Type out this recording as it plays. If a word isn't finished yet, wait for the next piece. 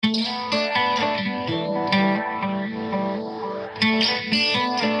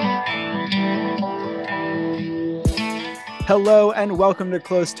Hello and welcome to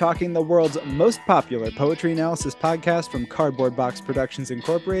Close Talking, the world's most popular poetry analysis podcast from Cardboard Box Productions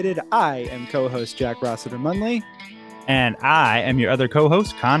Incorporated. I am co-host Jack Rossiter Munley. And I am your other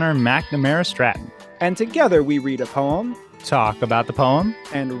co-host, Connor McNamara Stratton. And together we read a poem, talk about the poem,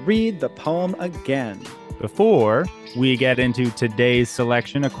 and read the poem again. Before we get into today's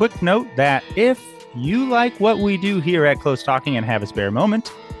selection, a quick note that if you like what we do here at Close Talking and have a spare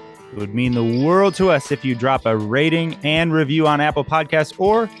moment, it would mean the world to us if you drop a rating and review on Apple Podcasts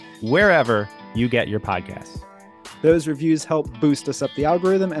or wherever you get your podcasts. Those reviews help boost us up the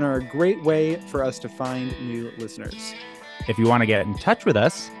algorithm and are a great way for us to find new listeners. If you want to get in touch with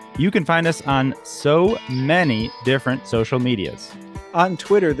us, you can find us on so many different social medias. On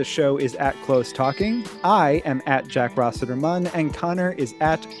Twitter, the show is at Close Talking. I am at Jack Rossiter Munn, and Connor is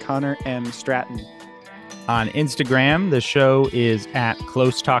at Connor M. Stratton. On Instagram, the show is at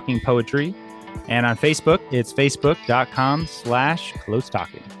Close Talking Poetry. And on Facebook, it's facebook.com/Close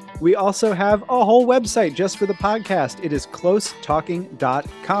Talking. We also have a whole website just for the podcast. It is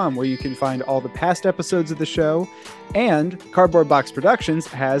closetalking.com, where you can find all the past episodes of the show. And Cardboard Box Productions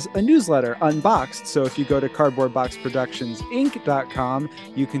has a newsletter, Unboxed. So if you go to cardboardboxproductionsinc.com,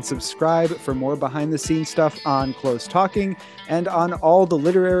 you can subscribe for more behind-the-scenes stuff on Close Talking and on all the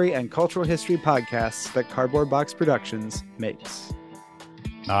literary and cultural history podcasts that Cardboard Box Productions makes.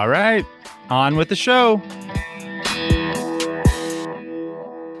 All right, on with the show.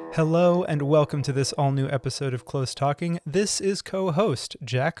 Hello and welcome to this all-new episode of Close Talking. This is co-host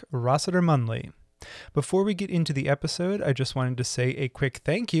Jack Rossiter Munley. Before we get into the episode, I just wanted to say a quick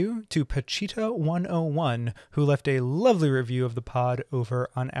thank you to Pachita101, who left a lovely review of the pod over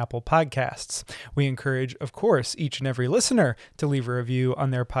on Apple Podcasts. We encourage, of course, each and every listener to leave a review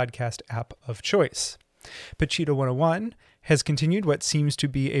on their podcast app of choice. Pachita101 has continued what seems to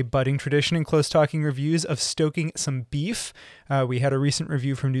be a budding tradition in Close Talking reviews of stoking some beef. We had a recent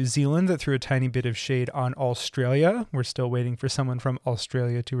review from New Zealand that threw a tiny bit of shade on Australia. We're still waiting for someone from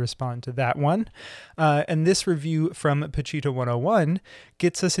Australia to respond to that one. And this review from Pachita101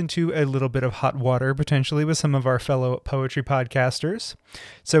 gets us into a little bit of hot water, potentially, with some of our fellow poetry podcasters.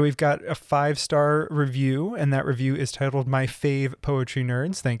 So we've got a 5-star review, and that review is titled My Fave Poetry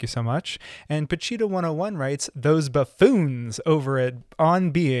Nerds. Thank you so much. And Pachita101 writes, "Those buffoons over at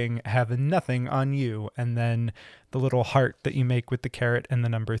On Being have nothing on you," and then the little heart that you make with the carrot and the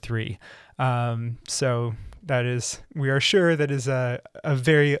number 3. So that is, we are sure that is a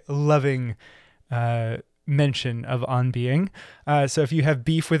very loving mention of On Being. So if you have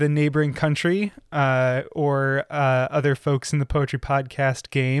beef with a neighboring country or other folks in the poetry podcast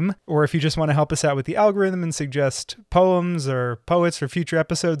game, or if you just want to help us out with the algorithm and suggest poems or poets for future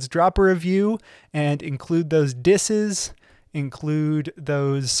episodes, drop a review and include those disses. Include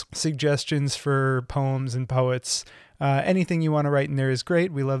those suggestions for poems and poets. Anything you want to write in there is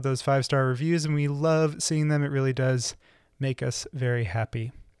great. We love those 5-star reviews and we love seeing them. It really does make us very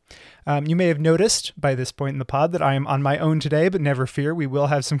happy. You may have noticed by this point in the pod that I am on my own today, but never fear, we will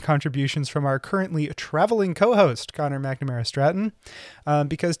have some contributions from our currently traveling co-host, Connor McNamara Stratton,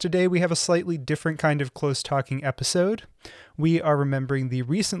 because today we have a slightly different kind of Close Talking episode. We are remembering the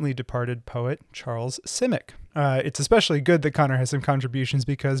recently departed poet, Charles Simic. It's especially good that Connor has some contributions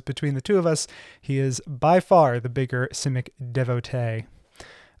because between the two of us, he is by far the bigger Simic devotee.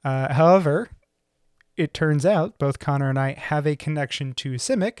 However, it turns out both Connor and I have a connection to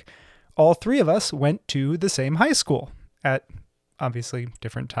Simic. All 3 of us went to the same high school at obviously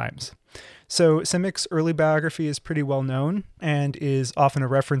different times. So Simic's early biography is pretty well known and is often a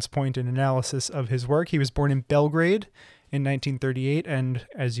reference point in analysis of his work. He was born in Belgrade in 1938, and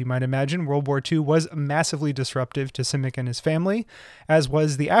as you might imagine, World War II was massively disruptive to Simic and his family, as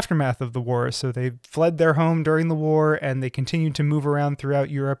was the aftermath of the war. So they fled their home during the war, and they continued to move around throughout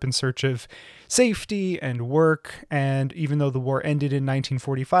Europe in search of safety and work. And even though the war ended in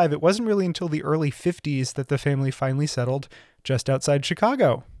 1945, it wasn't really until the early 50s that the family finally settled just outside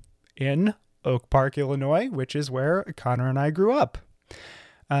Chicago, in Oak Park, Illinois, which is where Connor and I grew up.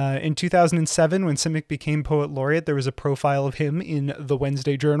 In 2007, when Simic became Poet Laureate, there was a profile of him in the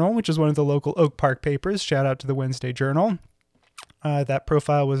Wednesday Journal, which is one of the local Oak Park papers. Shout out to the Wednesday Journal. That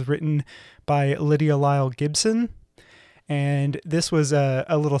profile was written by Lydia Lyle Gibson, and this was a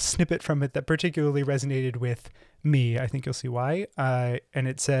little snippet from it that particularly resonated with me. I think you'll see why. And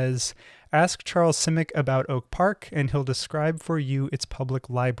it says, "Ask Charles Simic about Oak Park, and he'll describe for you its public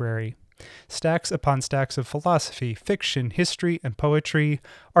library. Stacks upon stacks of philosophy, fiction, history, and poetry,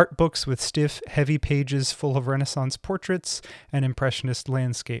 art books with stiff, heavy pages full of Renaissance portraits and Impressionist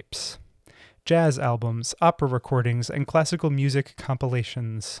landscapes. Jazz albums, opera recordings, and classical music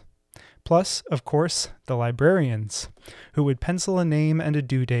compilations. Plus, of course, the librarians, who would pencil a name and a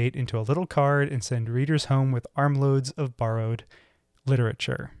due date into a little card and send readers home with armloads of borrowed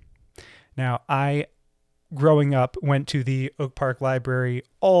literature. Now, I, growing up, went to the Oak Park Library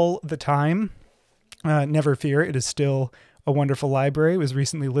all the time. Never fear, it is still a wonderful library. It was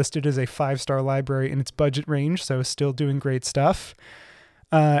recently listed as a 5-star library in its budget range, so still doing great stuff.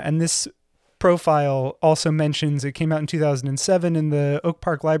 And this profile also mentions it came out in 2007, and the Oak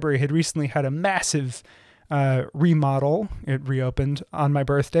Park Library had recently had a massive remodel. It reopened on my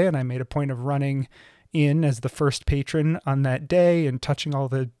birthday, and I made a point of running in as the first patron on that day and touching all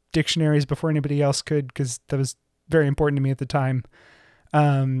the dictionaries before anybody else could, because that was very important to me at the time.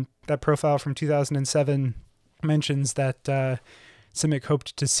 That profile from 2007 mentions that Simic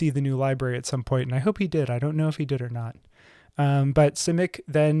hoped to see the new library at some point, and I hope he did. I don't know if he did or not. But Simic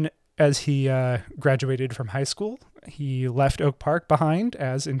then, as he graduated from high school, he left Oak Park behind,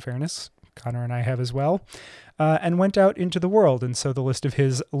 as, in fairness, Connor and I have as well, and went out into the world. And so the list of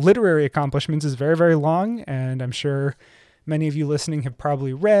his literary accomplishments is very, very long, and I'm sure many of you listening have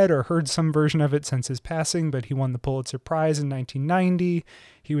probably read or heard some version of it since his passing, but he won the Pulitzer Prize in 1990.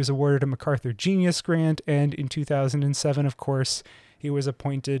 He was awarded a MacArthur Genius Grant, and in 2007, of course, he was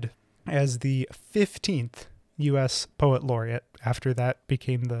appointed as the 15th U.S. Poet Laureate. After that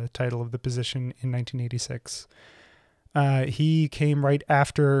became the title of the position in 1986. He came right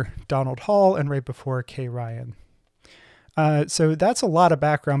after Donald Hall and right before Kay Ryan. So that's a lot of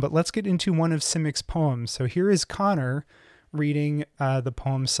background, but let's get into one of Simic's poems. So here is Connor reading the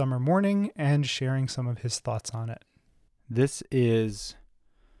poem Summer Morning and sharing some of his thoughts on it. This is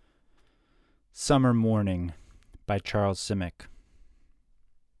Summer Morning by Charles Simic.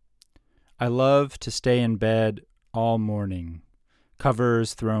 I love to stay in bed all morning,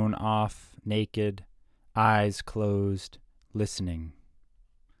 covers thrown off, naked, eyes closed, listening.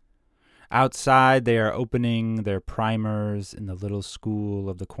 Outside they are opening their primers in the little school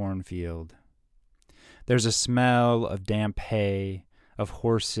of the cornfield. There's a smell of damp hay, of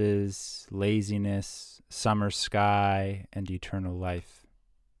horses, laziness, summer sky, and eternal life.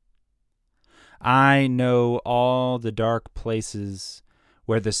 I know all the dark places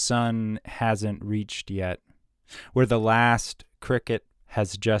where the sun hasn't reached yet, where the last cricket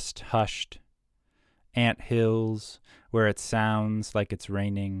has just hushed, ant hills where it sounds like it's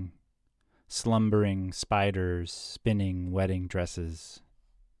raining, slumbering spiders spinning wedding dresses.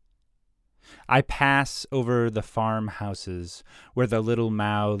 I pass over the farmhouses where the little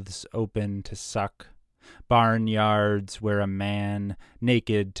mouths open to suck, barnyards where a man,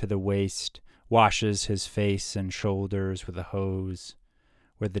 naked to the waist, washes his face and shoulders with a hose,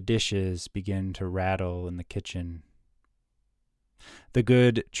 where the dishes begin to rattle in the kitchen. The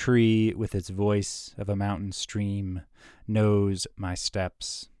good tree with its voice of a mountain stream knows my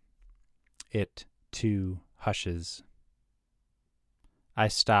steps. It, too, hushes. I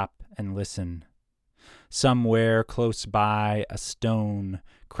stop and listen. Somewhere close by, a stone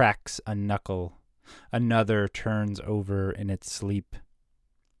cracks a knuckle. Another turns over in its sleep.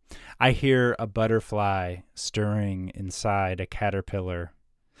 I hear a butterfly stirring inside a caterpillar.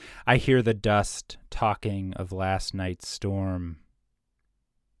 I hear the dust talking of last night's storm.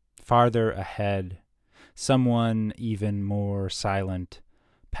 Farther ahead, someone even more silent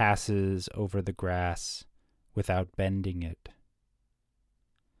passes over the grass without bending it.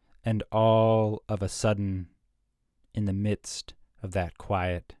 And all of a sudden, in the midst of that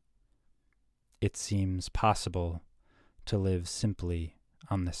quiet, it seems possible to live simply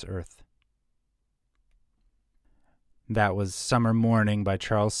on this earth. That was Summer Morning by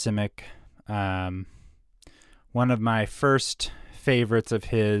Charles Simic. One of my first favorites of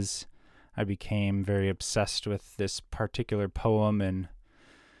his. I became very obsessed with this particular poem in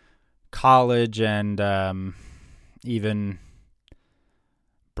college, and even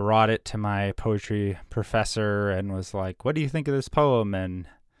brought it to my poetry professor and was like, "What do you think of this poem?" And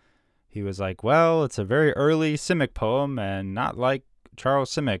he was like, "Well, it's a very early Simic poem and not like Charles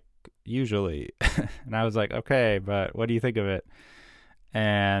Simic usually." And I was like, "Okay, but what do you think of it?"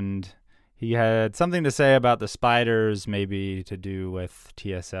 And he had something to say about the spiders, maybe to do with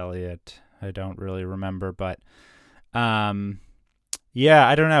T.S. Eliot. I don't really remember, but yeah,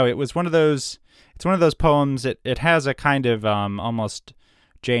 I don't know. It was one of those. It's one of those poems. It has a kind of almost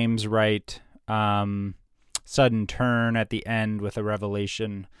James Wright sudden turn at the end with a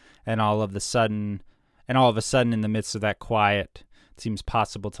revelation, and all of a sudden, in the midst of that quiet, it seems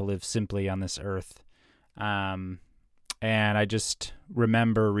possible to live simply on this earth. And I just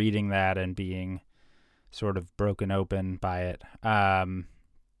remember reading that and being sort of broken open by it. And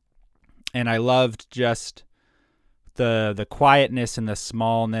I loved just the quietness and the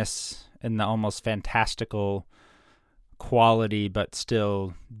smallness and the almost fantastical quality, but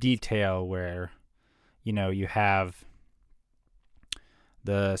still detail, where, you know, you have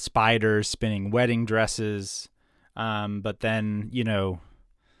the spiders spinning wedding dresses, but then, you know,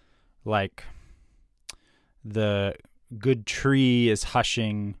 like the good tree is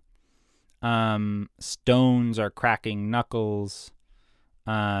hushing, stones are cracking knuckles,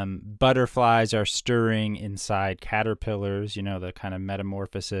 butterflies are stirring inside caterpillars, you know, the kind of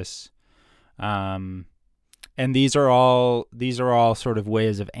metamorphosis. And these are all sort of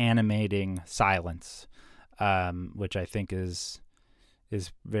ways of animating silence, which I think is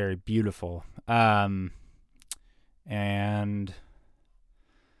very beautiful. And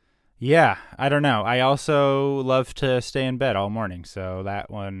yeah, I don't know. I also love to stay in bed all morning, so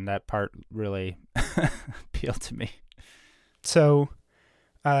that part really appealed to me. So,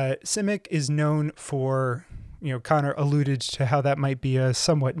 Simic is known for, you know, Connor alluded to how that might be a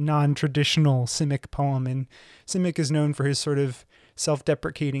somewhat non-traditional Simic poem, and Simic is known for his sort of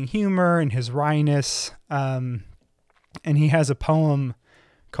self-deprecating humor and his wryness, and he has a poem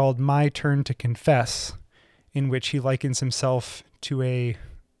called My Turn to Confess, in which he likens himself to a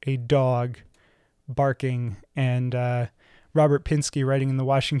dog barking, and Robert Pinsky, writing in the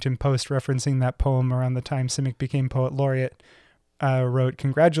Washington Post referencing that poem around the time Simic became poet laureate, wrote,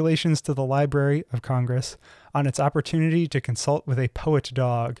 "Congratulations to the Library of Congress on its opportunity to consult with a poet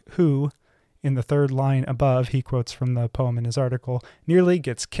dog who," in the third line above, he quotes from the poem in his article, "nearly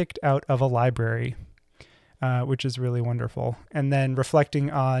gets kicked out of a library," which is really wonderful. And then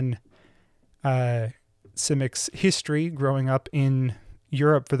reflecting on Simic's history growing up in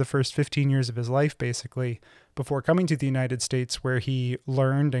Europe for the first 15 years of his life, basically, before coming to the United States, where he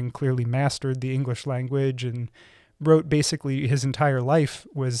learned and clearly mastered the English language and wrote basically his entire life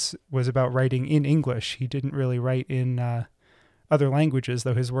was about writing in English. He didn't really write in other languages,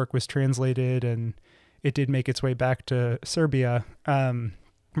 though his work was translated and it did make its way back to Serbia.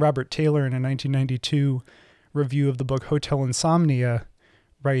 Robert Taylor, in a 1992 review of the book Hotel Insomnia,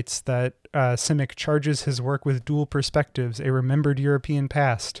 writes that Simic charges his work with dual perspectives, a remembered European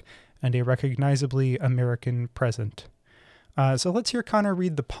past and a recognizably American present. So let's hear Connor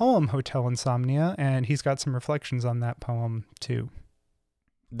read the poem Hotel Insomnia, and he's got some reflections on that poem too.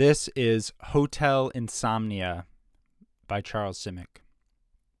 This is Hotel Insomnia by Charles Simic.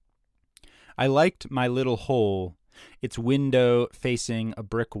 I liked my little hole, its window facing a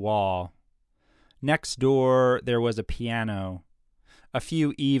brick wall. Next door there was a piano. A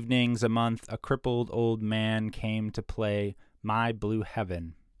few evenings a month a crippled old man came to play My Blue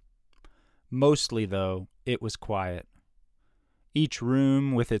Heaven. Mostly, though, it was quiet. Each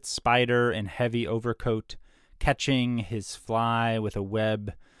room with its spider and heavy overcoat, catching his fly with a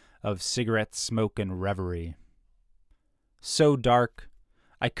web of cigarette smoke and reverie. So dark,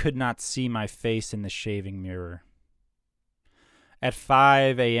 I could not see my face in the shaving mirror. At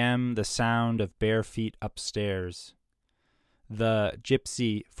 5 a.m., the sound of bare feet upstairs. The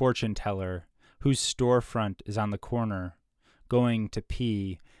gypsy fortune-teller, whose storefront is on the corner, going to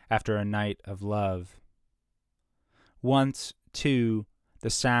pee after a night of love. Once, too, the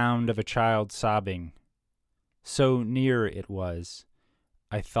sound of a child sobbing. So near it was,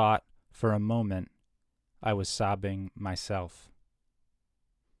 I thought for a moment I was sobbing myself.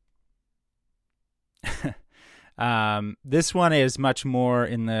 This one is much more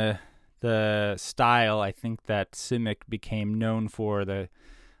in the style I think that Simic became known for,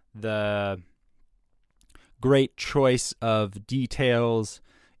 the great choice of details,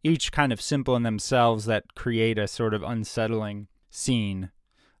 each kind of simple in themselves, that create a sort of unsettling scene.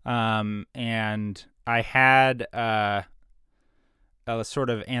 And I had a sort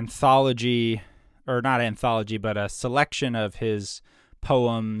of anthology, or not anthology, but a selection of his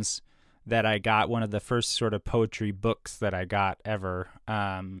poems that I got, one of the first sort of poetry books that I got ever,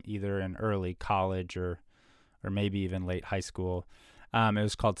 either in early college or maybe even late high school. It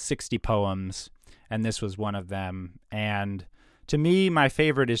was called 60 Poems, and this was one of them. And to me, my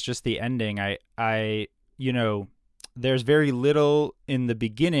favorite is just the ending. I there's very little in the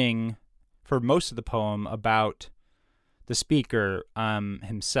beginning for most of the poem about the speaker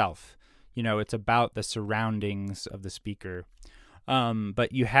himself. You know, it's about the surroundings of the speaker.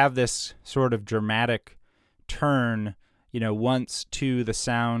 But you have this sort of dramatic turn, once to the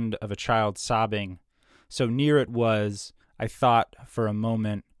sound of a child sobbing. So near it was, I thought for a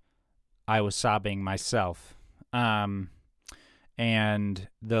moment I was sobbing myself. And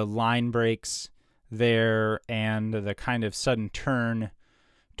the line breaks there, and the kind of sudden turn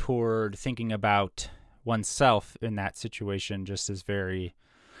toward thinking about oneself in that situation just is very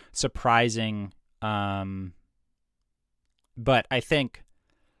surprising, But I think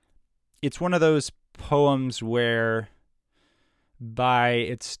it's one of those poems where by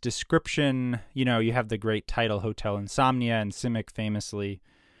its description, you know, you have the great title Hotel Insomnia, and Simic famously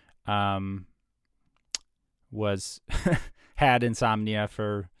was had insomnia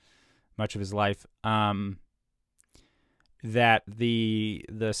for much of his life. That the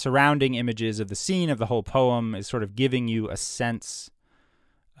surrounding images of the scene of the whole poem is sort of giving you a sense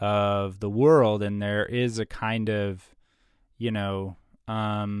of the world, and there is a kind of, you know,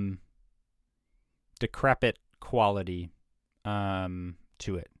 decrepit quality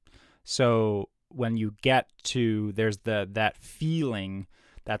to it. So when you get to, there's that feeling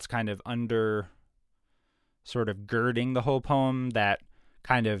that's kind of under sort of girding the whole poem that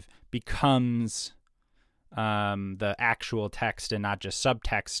kind of becomes the actual text and not just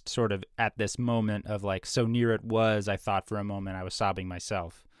subtext, sort of at this moment of like, so near it was, I thought for a moment I was sobbing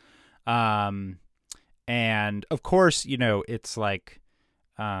myself. And of course, you know, it's like,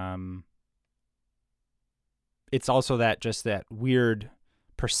 it's also that weird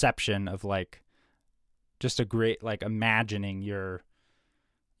perception of like, just a great, like, imagining you're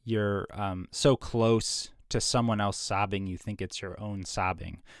so close to someone else sobbing, you think it's your own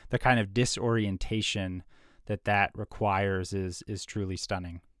sobbing. The kind of disorientation that requires is truly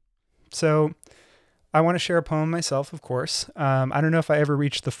stunning. So I want to share a poem myself, of course. I don't know if I ever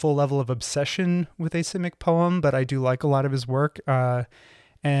reached the full level of obsession with a Simic poem, but I do like a lot of his work.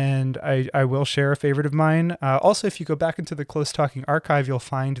 And I will share a favorite of mine. Also, if you go back into the Close Talking archive, you'll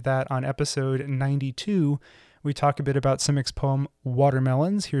find that on episode 92, we talk a bit about Simic's poem,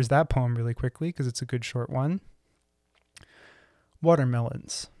 Watermelons. Here's that poem really quickly, because it's a good short one.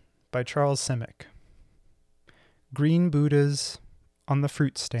 Watermelons by Charles Simic. Green Buddhas on the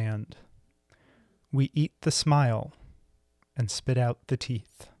fruit stand. We eat the smile and spit out the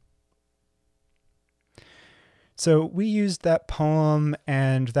teeth. So we used that poem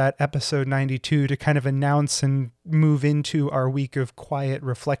and that episode 92 to kind of announce and move into our week of quiet,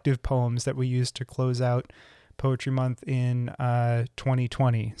 reflective poems that we used to close out Poetry Month in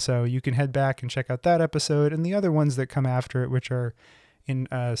 2020. So you can head back and check out that episode and the other ones that come after it, which are in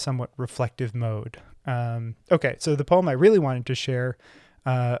a somewhat reflective mode. Okay, so the poem I really wanted to share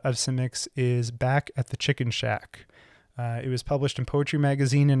of Simic's is Back at the Chicken Shack. It was published in Poetry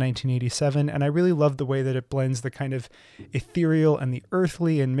Magazine in 1987, and I really love the way that it blends the kind of ethereal and the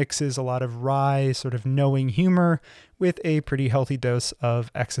earthly and mixes a lot of wry, sort of knowing humor with a pretty healthy dose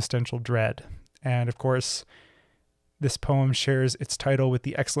of existential dread. And of course, this poem shares its title with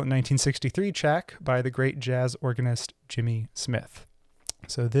the excellent 1963 track by the great jazz organist Jimmy Smith.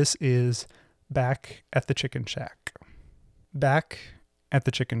 So this is Back at the Chicken Shack. Back at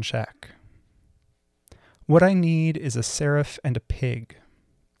the Chicken Shack. What I need is a seraph and a pig.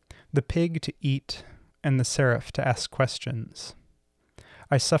 The pig to eat and the seraph to ask questions.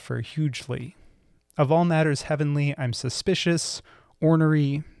 I suffer hugely. Of all matters heavenly, I'm suspicious,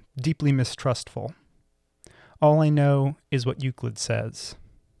 ornery, deeply mistrustful. All I know is what Euclid says.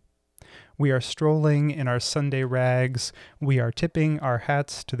 We are strolling in our Sunday rags. We are tipping our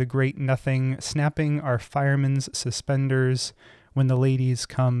hats to the great nothing, snapping our firemen's suspenders when the ladies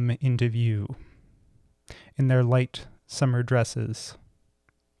come into view. In their light summer dresses,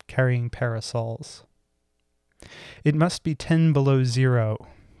 carrying parasols. It must be 10 below zero.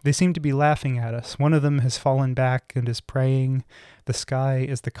 They seem to be laughing at us. One of them has fallen back and is praying. The sky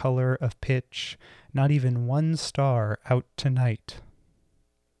is the color of pitch. Not even one star out tonight.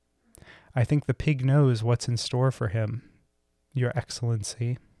 I think the pig knows what's in store for him, Your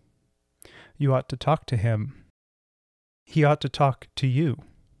Excellency. You ought to talk to him. He ought to talk to you.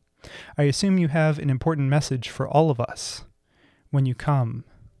 I assume you have an important message for all of us when you come.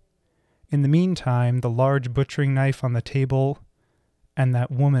 In the meantime, the large butchering knife on the table and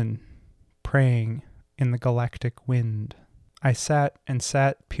that woman praying in the galactic wind. I sat and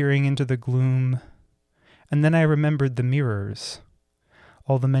sat peering into the gloom, and then I remembered the mirrors.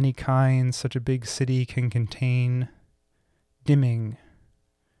 All the many kinds such a big city can contain, dimming,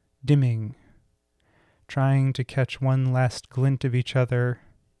 trying to catch one last glint of each other,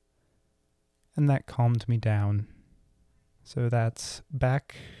 and that calmed me down. So that's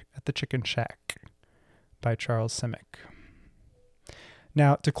Back at the Chicken Shack by Charles Simic.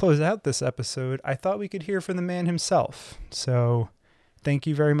 Now, to close out this episode, I thought we could hear from the man himself. So thank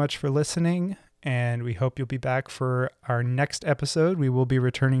you very much for listening, and we hope you'll be back for our next episode. We will be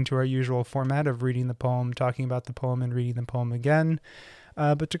returning to our usual format of reading the poem, talking about the poem, and reading the poem again.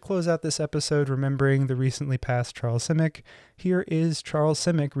 But to close out this episode, remembering the recently passed Charles Simic, here is Charles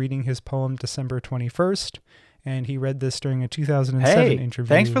Simic reading his poem December 21st, and he read this during a 2007 interview.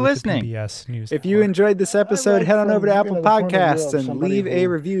 Thanks for with listening. The PBS News If you Network. enjoyed this episode, head on over to Apple Podcasts and leave a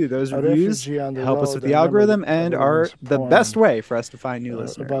review. Those reviews help us with the algorithm and are the best way for us to find new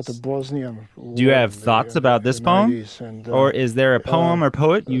listeners. About the Bosnian War Do you have thoughts about this poem? Or is there a poem or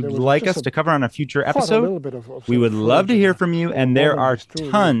poet you'd like us to cover on a future episode? We would love to hear from you, and there are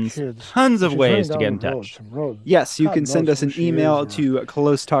tons of ways to get in touch. Yes, you can send us an email to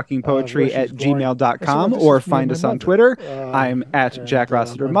closetalkingpoetry@gmail.com or find us on Twitter. I'm at Jack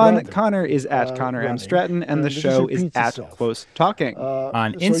Rossiter Munn. Connor is at Connor M. Stratton, and the show is at Close Talking.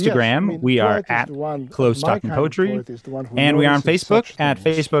 On Instagram, we are at Close Talking Poetry, and we are on Facebook at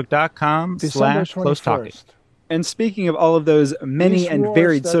facebook.com/Close Talking. And speaking of all of those many and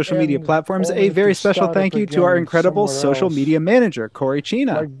varied social media platforms, a very special thank you to our incredible social media manager, Corey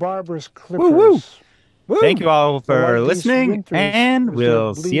Chena. Like Barbara's Woo, woo. Woo. Thank you all for listening, and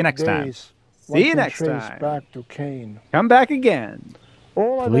we'll see you next time. See you next time. Back to Cain. Come back again.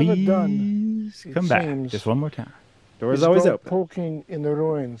 All I've ever done, Please come back just one more time. Door's is always go open. poking in the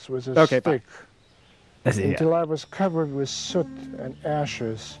ruins with a Okay, stick That's it. until I was covered with soot and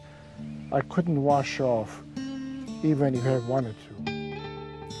ashes I couldn't wash off, even if I wanted to.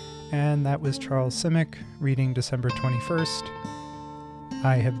 And that was Charles Simic reading December 21st.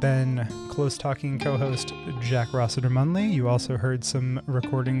 I have been Close Talking co-host Jack Rossiter Munley. You also heard some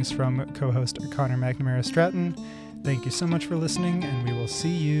recordings from co-host Connor McNamara Stratton. Thank you so much for listening, and we will see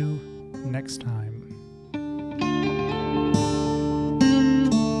you next time.